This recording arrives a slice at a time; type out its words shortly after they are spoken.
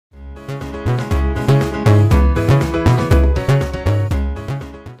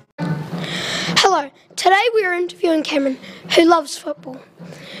Hello, today we are interviewing Cameron, who loves football.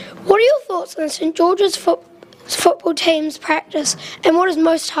 What are your thoughts on St George's football team's practice, and what is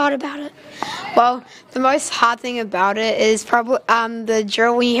most hard about it? Well, the most hard thing about it is probably the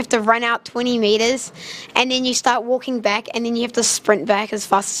drill when you have to run out 20 metres and then you start walking back and then you have to sprint back as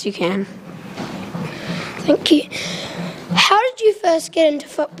fast as you can. Thank you. How did you first get into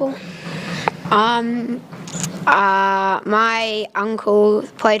football? My uncle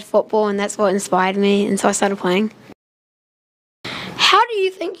played football and that's what inspired me, and so I started playing. How do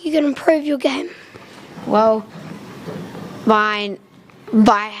you think you can improve your game? Well, by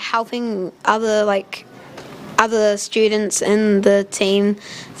helping other students in the team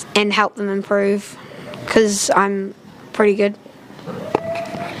and help them improve, because I'm pretty good.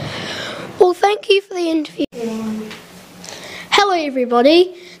 Well, thank you for the interview. Hello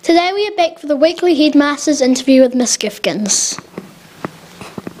everybody. Today we are back for the weekly Headmasters interview with Miss Gifkins.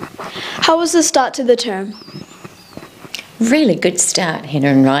 How was the start to the term? Really good start, Hannah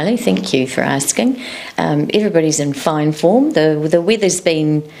and Riley. Thank you for asking. Everybody's in fine form. The weather's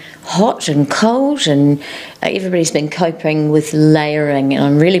been hot and cold, and everybody's been coping with layering. And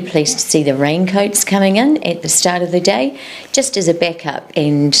I'm really pleased to see the raincoats coming in at the start of the day, just as a backup.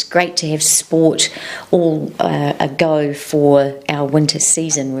 And great to have sport all a go for our winter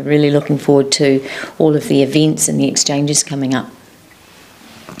season. We're really looking forward to all of the events and the exchanges coming up.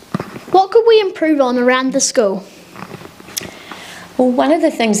 What could we improve on around the school? Well, one of the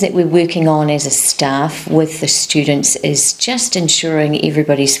things that we're working on as a staff with the students is just ensuring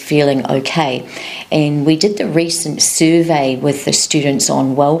everybody's feeling okay. And we did the recent survey with the students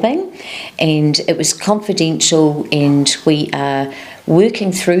on wellbeing, and it was confidential, and we are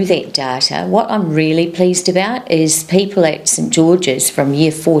working through that data. What I'm really pleased about is people at St George's from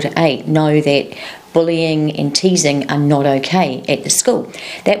year 4 to 8 know that bullying and teasing are not okay at the school.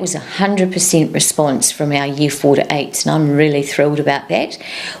 That was 100% response from our year 4 to 8s, and I'm really thrilled about that.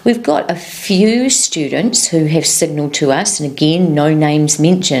 We've got a few students who have signalled to us, and again, no names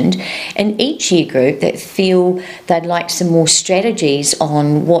mentioned, in each year group that feel they'd like some more strategies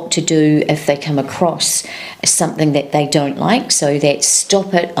on what to do if they come across something that they don't like. So that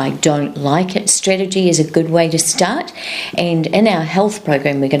stop it, I don't like it strategy is a good way to start, and in our health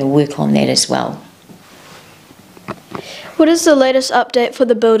program we're going to work on that as well. What is the latest update for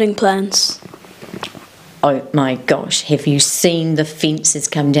the building plans? Oh my gosh, have you seen the fence has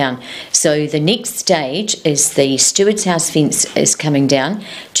come down? So the next stage is the steward's house fence is coming down.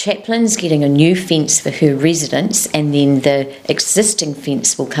 Chaplain's getting a new fence for her residence, and then the existing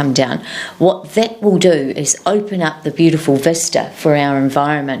fence will come down. What that will do is open up the beautiful vista for our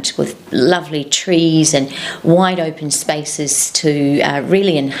environment with lovely trees and wide open spaces to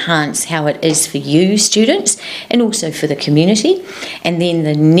really enhance how it is for you students and also for the community. And then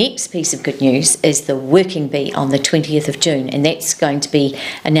the next piece of good news is the working bee on the 20th of June, and that's going to be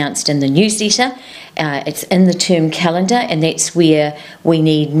announced in the newsletter. It's in the term calendar, and that's where we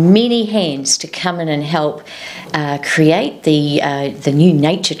need many hands to come in and help create the new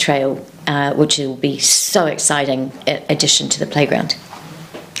nature trail, which will be so exciting addition to the playground.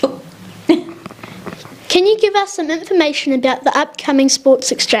 Oh. Can you give us some information about the upcoming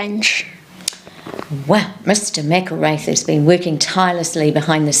sports exchange? Well, Mr. McElraith has been working tirelessly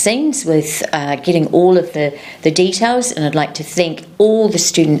behind the scenes with getting all of the details, and I'd like to thank all the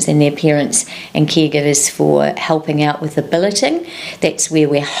students and their parents and caregivers for helping out with the billeting. That's where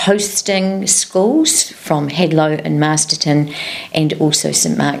we're hosting schools from Hadlow and Masterton, and also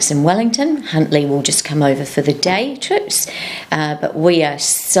St Mark's and Wellington. Huntley will just come over for the day trips, but we are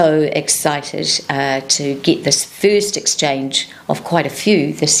so excited to get this first exchange of quite a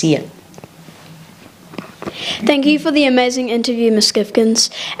few this year. Thank you for the amazing interview, Miss Gifkins,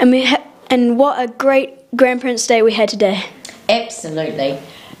 and what a great Grandparents' Day we had today. Absolutely.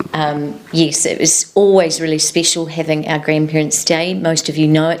 Yes, it was always really special having our Grandparents' Day. Most of you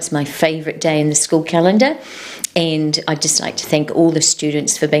know it's my favourite day in the school calendar, and I'd just like to thank all the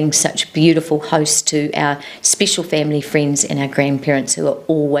students for being such beautiful hosts to our special family friends and our grandparents who are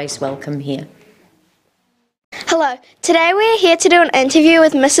always welcome here. Hello, today we're here to do an interview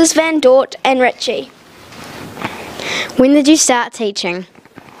with Mrs. Van Dort and Richie. When did you start teaching?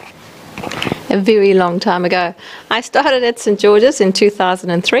 A very long time ago. I started at St George's in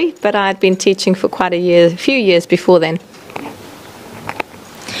 2003, but I had been teaching for quite a few years before then.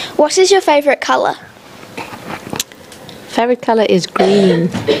 What is your favourite colour? Favourite colour is green.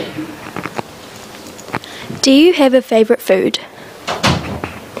 Do you have a favourite food?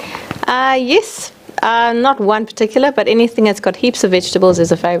 Yes, not one particular, but anything that's got heaps of vegetables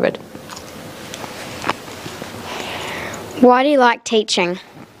is a favourite. Why do you like teaching?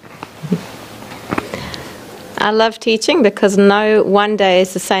 I love teaching because no one day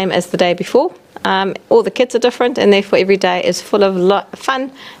is the same as the day before. All the kids are different, and therefore every day is full of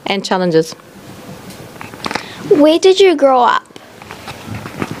fun and challenges. Where did you grow up?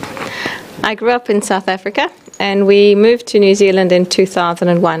 I grew up in South Africa, and we moved to New Zealand in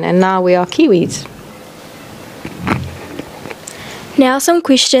 2001, and now we are Kiwis. Now some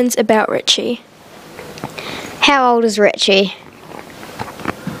questions about Richie. How old is Richie?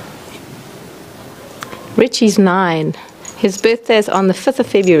 Richie's 9. His birthday is on the 5th of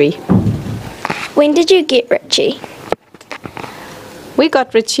February. When did you get Richie? We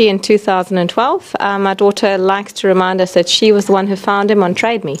got Richie in 2012. My daughter likes to remind us that she was the one who found him on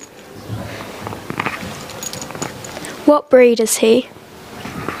Trade Me. What breed is he?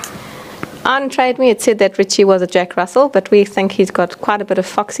 On Trade Me, it said that Richie was a Jack Russell, but we think he's got quite a bit of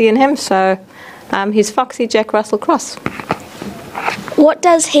Foxy in him, so he's Foxy Jack Russell cross. What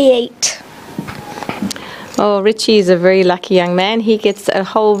does he eat? Oh, Richie is a very lucky young man. He gets a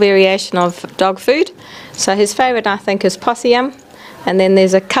whole variation of dog food. So his favourite, I think, is possum. And then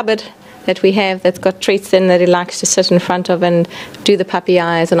there's a cupboard that we have that's got treats in that he likes to sit in front of and do the puppy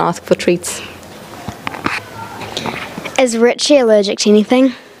eyes and ask for treats. Is Richie allergic to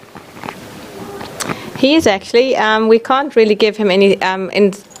anything? He is actually. We can't really give him any.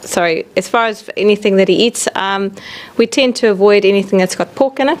 As far as anything that he eats, we tend to avoid anything that's got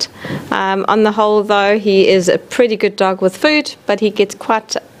pork in it. On the whole, though, he is a pretty good dog with food, but he gets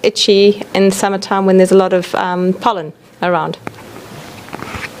quite itchy in summertime when there's a lot of pollen around.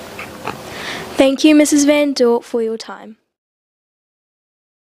 Thank you, Mrs. Van Dort, for your time.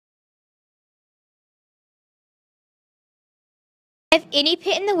 If any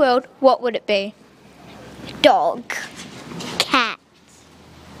pet in the world, what would it be? Dog. Cat.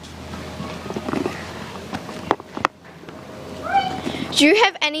 Do you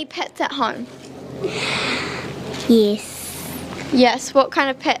have any pets at home? Yes, Yes. What kind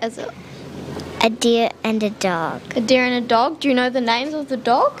of pet is it? a deer and a dog. A deer and a dog. Do you know the names of the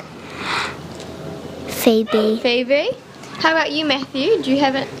dog? Phoebe. Phoebe. How about you, Matthew? Do you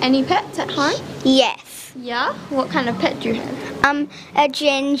have any pets at home? Yes. Yeah. What kind of pet do you have? A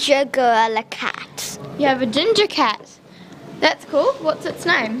ginger gorilla cat. You have a ginger cat. That's cool. What's its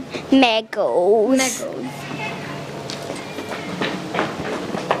name? Meggles. Meggles.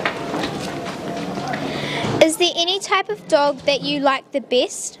 Is there any type of dog that you like the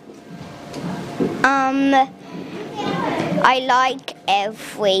best? I like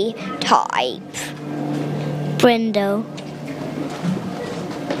every type. Brindle.